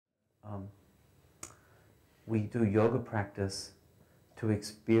we do yoga practice to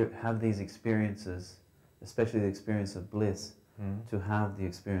have these experiences, especially the experience of bliss, to have the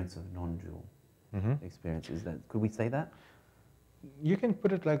experience of non-dual experiences. Could we say that? You can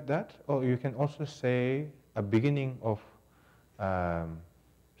put it like that, or you can also say a beginning of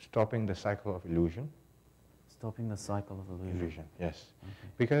stopping the cycle of illusion. Stopping the cycle of illusion. Illusion, yes. Okay.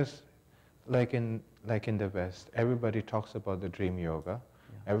 Because like in the West, everybody talks about the dream yoga.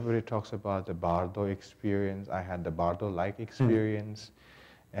 Yeah. Everybody talks about the Bardo experience. I had the Bardo-like experience.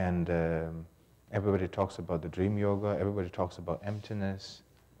 And everybody talks about the dream yoga. Everybody talks about emptiness.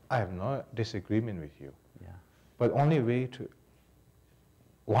 I have no disagreement with you. Yeah. But one of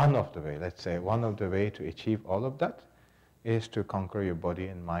the way to achieve all of that is to conquer your body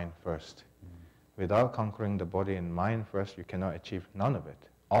and mind first. Without conquering the body and mind first, you cannot achieve none of it.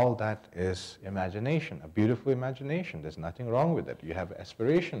 All that is imagination, a beautiful imagination. There's nothing wrong with it. You have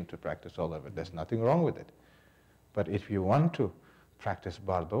aspiration to practice all of it. There's nothing wrong with it. But if you want to practice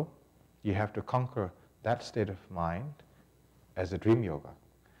Bardo, you have to conquer that state of mind as a dream yoga.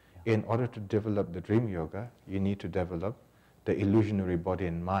 Yeah. In order to develop the dream yoga, you need to develop the illusionary body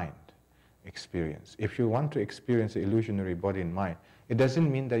and mind experience. If you want to experience the illusionary body and mind, it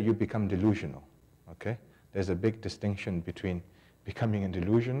doesn't mean that you become delusional. Okay? There's a big distinction between becoming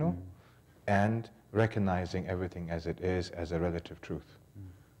delusional and recognizing everything as it is as a relative truth.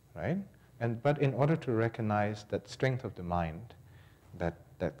 Right? But in order to recognize that strength of the mind, that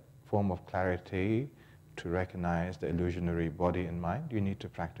form of clarity, to recognize the illusionary body and mind, you need to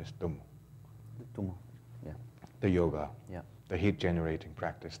practice Tummo. Tummo, yeah. The yoga, yeah. The heat generating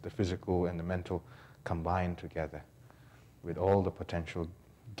practice, the physical and the mental combined together with all the potential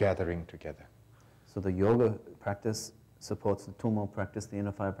gathering together. So the yoga practice supports the Tummo practice, the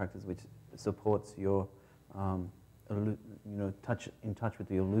inner fire practice, which supports your, in touch with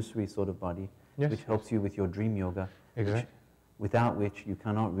the illusory sort of body, yes, which helps you with your dream yoga. Exactly. Without which you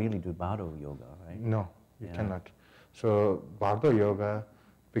cannot really do Bardo yoga, right? No, you cannot. So Bardo yoga,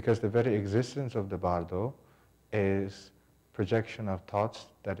 because the very existence of the Bardo is projection of thoughts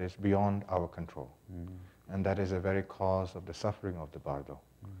that is beyond our control. And that is the very cause of the suffering of the Bardo.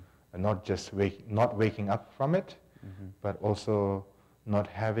 And not just not waking up from it, but also not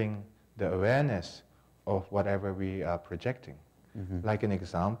having the awareness of whatever we are projecting. Like an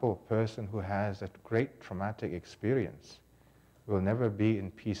example, a person who has a great traumatic experience will never be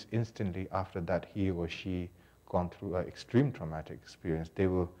in peace instantly after that he or she gone through an extreme traumatic experience. They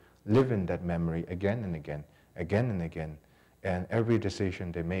will live in that memory again and again, and every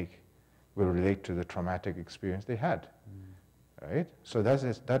decision they make will relate to the traumatic experience they had. Right? So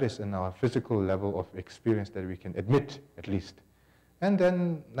that is in our physical level of experience that we can admit, at least. And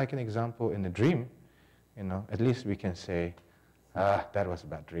then, like an example, in a dream, at least we can say, that was a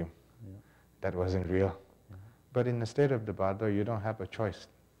bad dream. Yeah. That wasn't real. Yeah. But in the state of the Bardo, you don't have a choice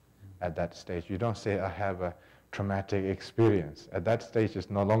at that stage. You don't say, I have a traumatic experience. At that stage, it's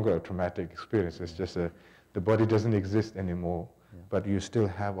no longer a traumatic experience. It's just the body doesn't exist anymore, but you still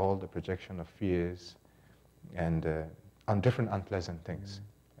have all the projection of fears and on different unpleasant things,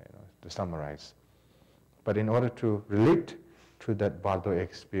 to summarize. But in order to relate to that Bardo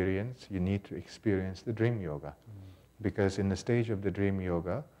experience, you need to experience the dream yoga. Because in the stage of the dream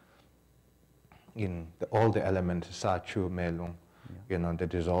yoga, in all the elements, Sa, Chu, Me, Lung, the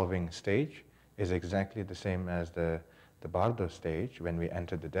dissolving stage is exactly the same as the Bardo stage when we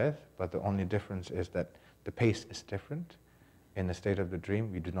enter the death, but the only difference is that the pace is different. In the state of the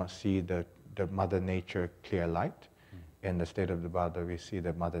dream, we do not see the Mother Nature clear light. In the state of the Bardo, we see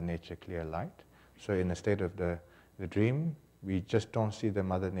the Mother Nature clear light. So in the state of the dream, we just don't see the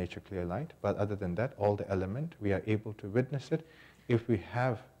Mother Nature clear light, but other than that, all the element, we are able to witness it if we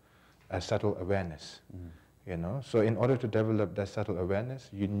have a subtle awareness. So in order to develop that subtle awareness,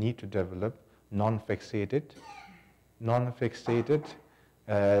 you need to develop non-fixated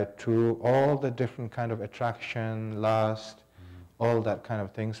to all the different kind of attraction, lust, all that kind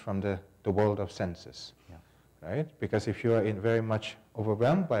of things from the world of senses. Right? Because if you are very much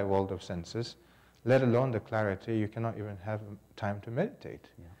overwhelmed by world of senses, let alone the clarity, you cannot even have time to meditate.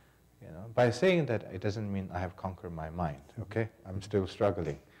 By saying that, it doesn't mean I have conquered my mind. Okay, I'm still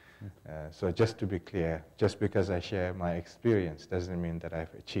struggling. So just to be clear, just because I share my experience doesn't mean that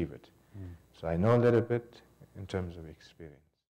I've achieved it. So I know a little bit in terms of experience.